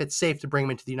see if it's safe to bring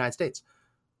him into the United States.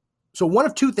 So one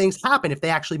of two things happen if they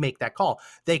actually make that call.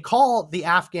 They call the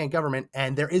Afghan government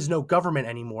and there is no government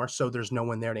anymore, so there's no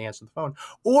one there to answer the phone.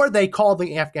 Or they call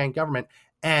the Afghan government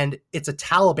and it's a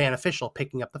Taliban official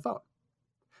picking up the phone.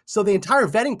 So the entire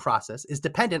vetting process is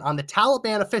dependent on the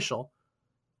Taliban official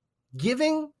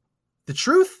giving the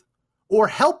truth or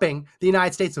helping the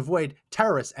United States avoid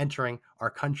terrorists entering our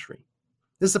country.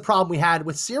 This is a problem we had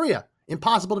with Syria.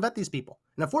 Impossible to vet these people.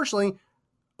 And unfortunately,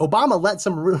 Obama let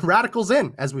some radicals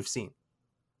in, as we've seen.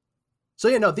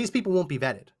 So, these people won't be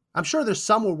vetted. I'm sure there's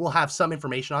some where we'll have some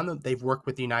information on them. They've worked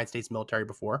with the United States military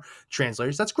before,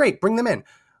 translators. That's great. Bring them in.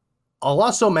 I'll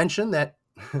also mention that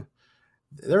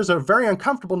there's a very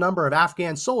uncomfortable number of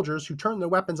Afghan soldiers who turned their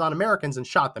weapons on Americans and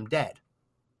shot them dead.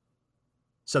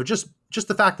 So just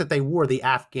the fact that they wore the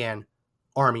Afghan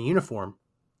army uniform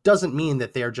doesn't mean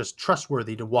that they're just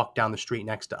trustworthy to walk down the street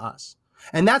next to us.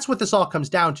 And that's what this all comes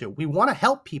down to. We want to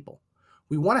help people.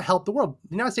 We want to help the world.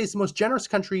 The United States is the most generous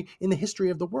country in the history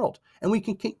of the world. And we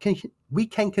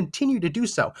can continue to do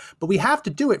so. But we have to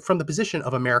do it from the position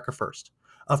of America first,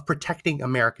 of protecting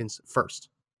Americans first.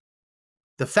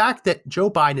 The fact that Joe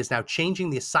Biden is now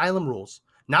changing the asylum rules,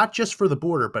 not just for the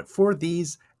border, but for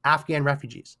these Afghan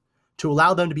refugees, to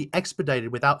allow them to be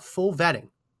expedited without full vetting,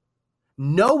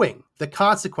 knowing the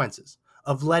consequences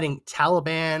of letting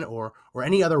Taliban or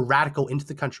any other radical into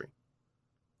the country,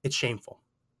 it's shameful.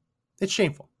 It's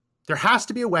shameful. There has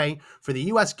to be a way for the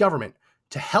U.S. government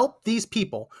to help these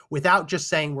people without just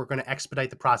saying we're going to expedite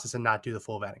the process and not do the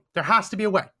full vetting. There has to be a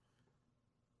way.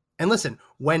 And listen,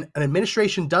 when an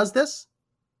administration does this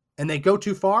and they go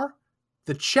too far,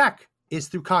 the check is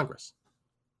through Congress,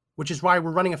 which is why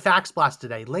we're running a fax blast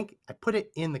today. Link, I put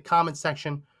it in the comments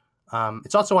section.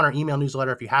 It's also on our email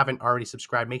newsletter. If you haven't already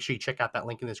subscribed, make sure you check out that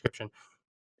link in the description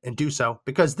and do so,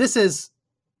 because this is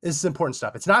This is important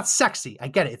stuff. It's not sexy. I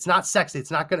get it. It's not sexy.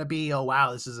 It's not going to be, oh,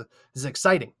 wow, this is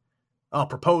exciting. Oh,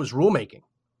 proposed rulemaking.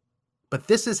 But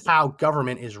this is how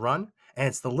government is run. And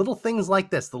it's the little things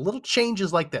like this, the little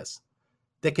changes like this,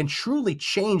 that can truly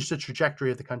change the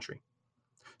trajectory of the country.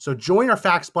 So join our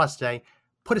Facts Plus today.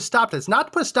 Put a stop to this. Not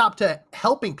to put a stop to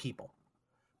helping people,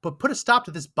 but put a stop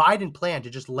to this Biden plan to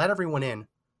just let everyone in.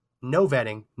 No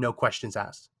vetting, no questions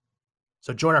asked.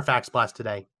 So join our Facts Blast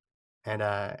today and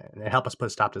help us put a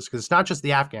stop to this, because it's not just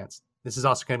the Afghans. This is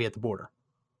also going to be at the border.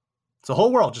 It's the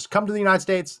whole world. Just come to the United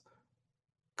States,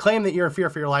 claim that you're in fear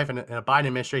for your life, and a Biden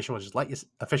administration will just let you,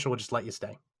 official will just let you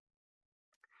stay.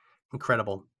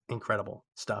 Incredible, incredible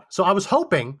stuff. So I was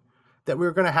hoping that we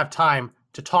were going to have time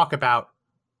to talk about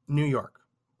New York.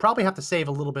 Probably have to save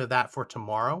a little bit of that for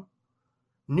tomorrow.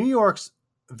 New York's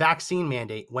vaccine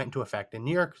mandate went into effect, and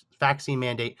New York's vaccine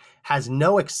mandate has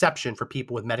no exception for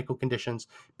people with medical conditions,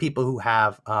 people who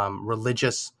have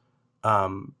religious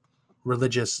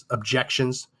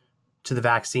objections to the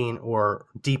vaccine, or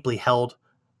deeply held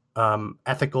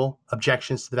ethical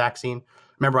objections to the vaccine.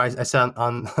 Remember, I said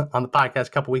on the podcast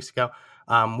a couple weeks ago,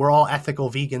 we're all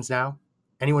ethical vegans now.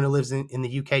 Anyone who lives in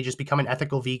the UK, just become an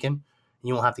ethical vegan, and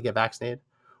you won't have to get vaccinated.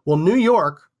 Well, New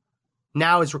York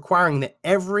now is requiring that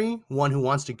everyone who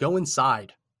wants to go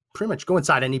inside, pretty much go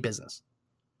inside any business.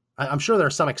 I'm sure there are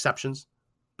some exceptions,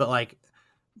 but like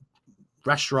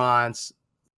restaurants,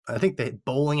 I think the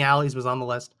bowling alleys was on the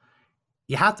list.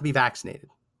 You have to be vaccinated.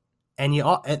 And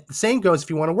the same goes if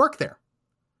you want to work there.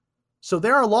 So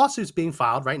there are lawsuits being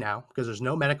filed right now because there's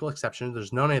no medical exception.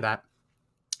 There's none of that.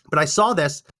 But I saw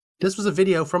this. This was a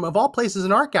video from, of all places,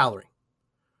 an art gallery,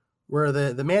 where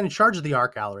the man in charge of the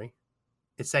art gallery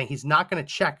is saying he's not going to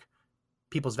check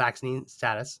people's vaccine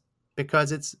status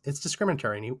because it's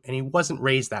discriminatory, and he wasn't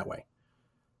raised that way.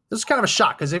 This is kind of a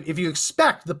shock, because if you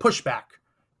expect the pushback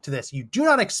to this, you do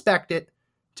not expect it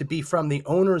to be from the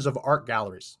owners of art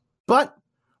galleries. But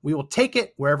we will take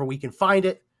it wherever we can find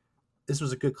it. This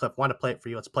was a good clip. Want to play it for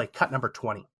you. Let's play cut number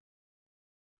 20.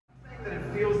 That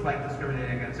it feels like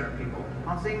discriminating against certain people.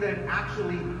 I'm saying that it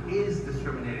actually is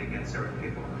discriminating against certain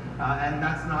people. And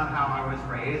that's not how I was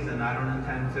raised, and I don't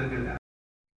intend to do that.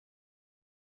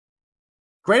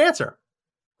 Great answer.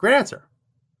 Great answer.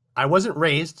 I wasn't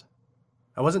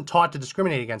taught to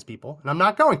discriminate against people, and I'm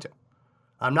not going to.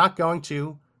 I'm not going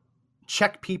to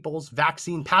check people's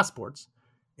vaccine passports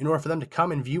in order for them to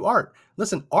come and view art.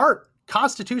 Listen, art,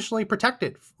 constitutionally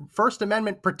protected, First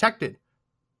Amendment protected.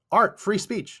 Art, free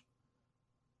speech.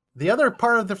 The other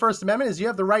part of the First Amendment is you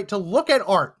have the right to look at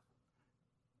art,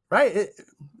 right?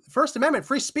 First Amendment,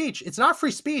 free speech. It's not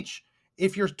free speech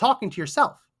if you're talking to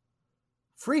yourself.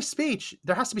 Free speech,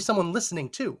 there has to be someone listening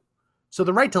too. So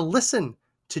the right to listen,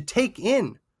 to take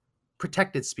in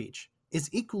protected speech is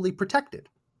equally protected.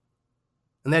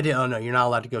 And the idea, oh no, you're not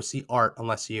allowed to go see art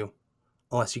unless you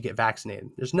get vaccinated.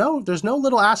 There's no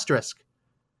little asterisk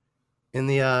in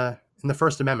the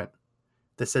First Amendment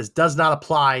that says does not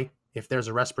apply if there's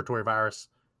a respiratory virus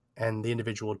and the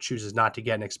individual chooses not to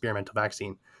get an experimental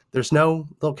vaccine. There's no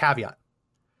little caveat.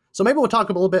 So maybe we'll talk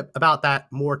a little bit about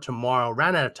that more tomorrow.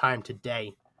 Ran out of time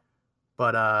today,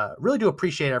 but really do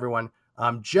appreciate everyone.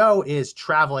 Joe is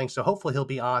traveling, so hopefully he'll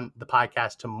be on the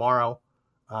podcast tomorrow.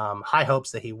 High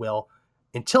hopes that he will.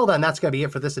 Until then, that's going to be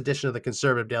it for this edition of the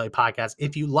Conservative Daily Podcast.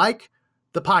 If you like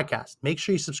the podcast, make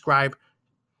sure you subscribe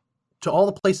to all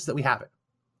the places that we have it.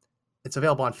 It's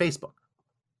available on Facebook,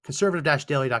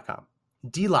 conservative-daily.com,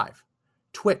 DLive,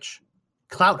 Twitch,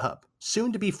 CloutHub,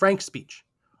 soon to be Frank Speech.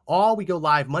 All we go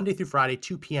live Monday through Friday,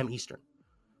 2 p.m. Eastern.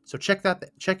 So check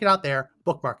it out there,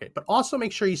 bookmark it. But also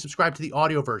make sure you subscribe to the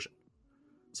audio version.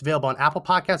 It's available on Apple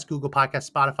Podcasts, Google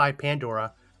Podcasts, Spotify,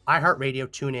 Pandora, iHeartRadio,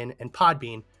 TuneIn, and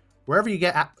Podbean. Wherever you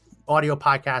get audio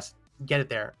podcasts, get it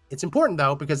there. It's important,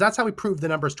 though, because that's how we prove the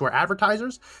numbers to our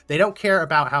advertisers. They don't care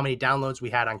about how many downloads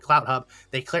we had on CloutHub.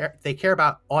 They care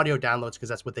about audio downloads because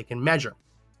that's what they can measure.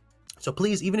 So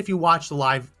please, even if you watch the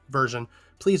live version,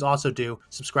 please also do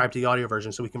subscribe to the audio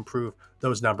version so we can prove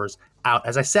those numbers out.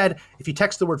 As I said, if you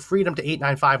text the word freedom to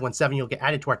 89517, you'll get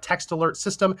added to our text alert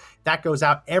system. That goes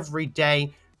out every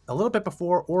day, a little bit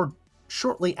before or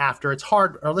shortly after. It's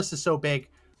hard. Our list is so big.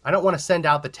 I don't want to send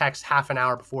out the text half an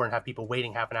hour before and have people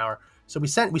waiting half an hour. So we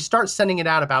start sending it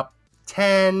out about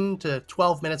 10 to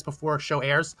 12 minutes before a show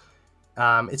airs.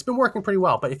 It's been working pretty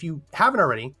well. But if you haven't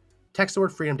already, text the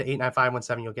word freedom to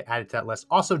 89517. You'll get added to that list.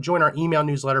 Also, join our email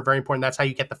newsletter. Very important. That's how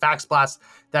you get the Facts Blast.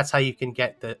 That's how you can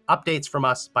get the updates from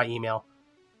us by email.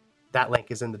 That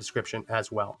link is in the description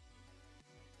as well.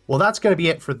 Well, that's going to be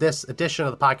it for this edition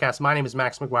of the podcast. My name is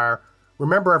Max McGuire.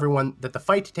 Remember, everyone, that the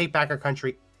fight to take back our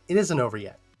country, it isn't over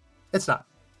yet. It's not.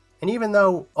 And even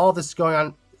though all this is going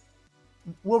on,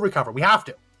 we'll recover. We have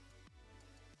to.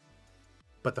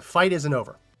 But the fight isn't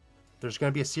over. There's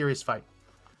going to be a serious fight.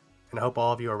 And I hope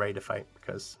all of you are ready to fight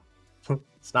because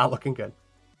it's not looking good.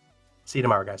 See you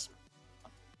tomorrow, guys.